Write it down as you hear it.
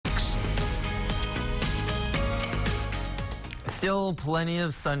Still plenty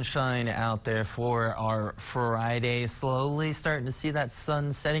of sunshine out there for our Friday. Slowly starting to see that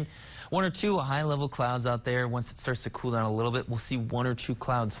sun setting. One or two high-level clouds out there. Once it starts to cool down a little bit, we'll see one or two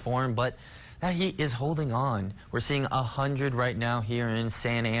clouds form, but that heat is holding on. We're seeing 100 right now here in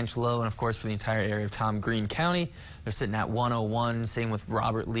San Angelo, and of course for the entire area of Tom Green County. They're sitting at 101, same with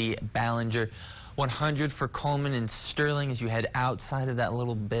Robert Lee, Ballinger. 100 for Coleman and Sterling as you head outside of that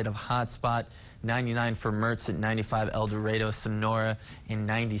little bit of hot spot. 99 for Mertz at 95 El Dorado, Sonora, and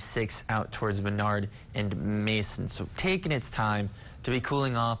 96 out towards Menard and Mason. So taking its time to be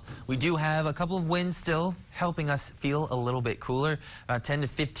cooling off. We do have a couple of winds still helping us feel a little bit cooler, about 10 to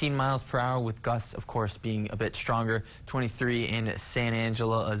 15 miles per hour, with gusts, of course, being a bit stronger. 23 in San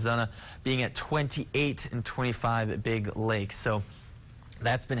Angelo, Azuna being at 28 and 25 at Big Lake. So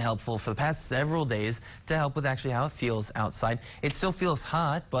that's been helpful for the past several days to help with actually how it feels outside. It still feels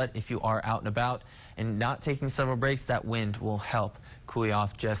hot, but if you are out and about and not taking several breaks, that wind will help cool you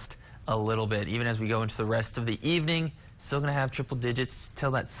off just a little bit. Even as we go into the rest of the evening, still going to have triple digits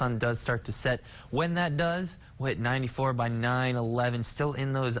till that sun does start to set. When that does, we'll hit 94 by 9/11, still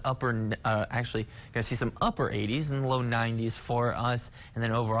in those upper, actually going to see some upper 80s and low 90s for us. And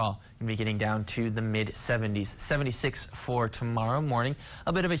then overall, going to be getting down to the mid 70s. 76 for tomorrow morning.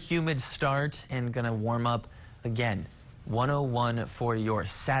 A bit of a humid start and going to warm up again. 101 for your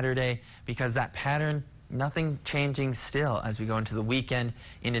Saturday, because that pattern, nothing changing still as we go into the weekend,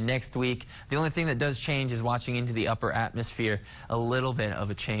 into next week. The only thing that does change is watching into the upper atmosphere. A little bit of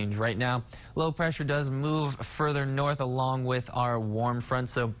a change right now. Low pressure does move further north along with our warm front,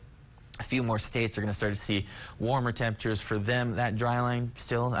 so a few more states are going to start to see warmer temperatures for them. That dry line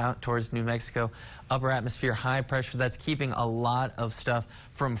still out towards New Mexico. Upper atmosphere high pressure, that's keeping a lot of stuff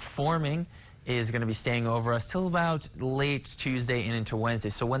from forming, is going to be staying over us till about late Tuesday and into Wednesday.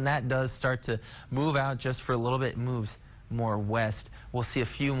 So when that does start to move out just for a little bit, moves more west, we'll see a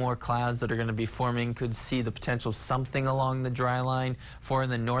few more clouds that are going to be forming. Could see the potential something along the dry line for in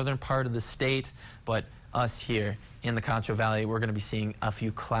the northern part of the state, but us here in the Concho Valley, we're going to be seeing a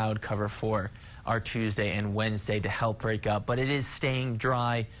few cloud cover for our Tuesday and Wednesday to help break up. But it is staying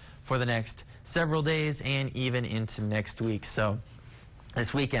dry for the next several days and even into next week. So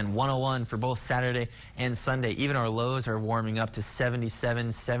this weekend, 101 for both Saturday and Sunday. Even our lows are warming up to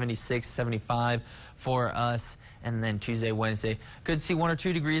 77, 76, 75 for us. And then Tuesday, Wednesday, could see 1 or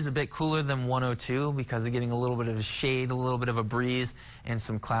 2 degrees a bit cooler than 102 because of getting a little bit of a shade, a little bit of a breeze, and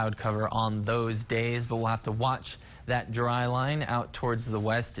some cloud cover on those days. But we'll have to watch that dry line out towards the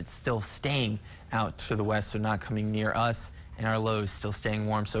west. It's still staying out to the west, so not coming near us. And our lows still staying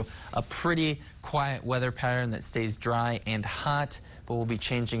warm. So a pretty quiet weather pattern that stays dry and hot, but we'll be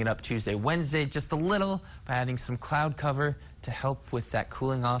changing it up Tuesday, Wednesday just a little by adding some cloud cover to help with that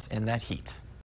cooling off and that heat.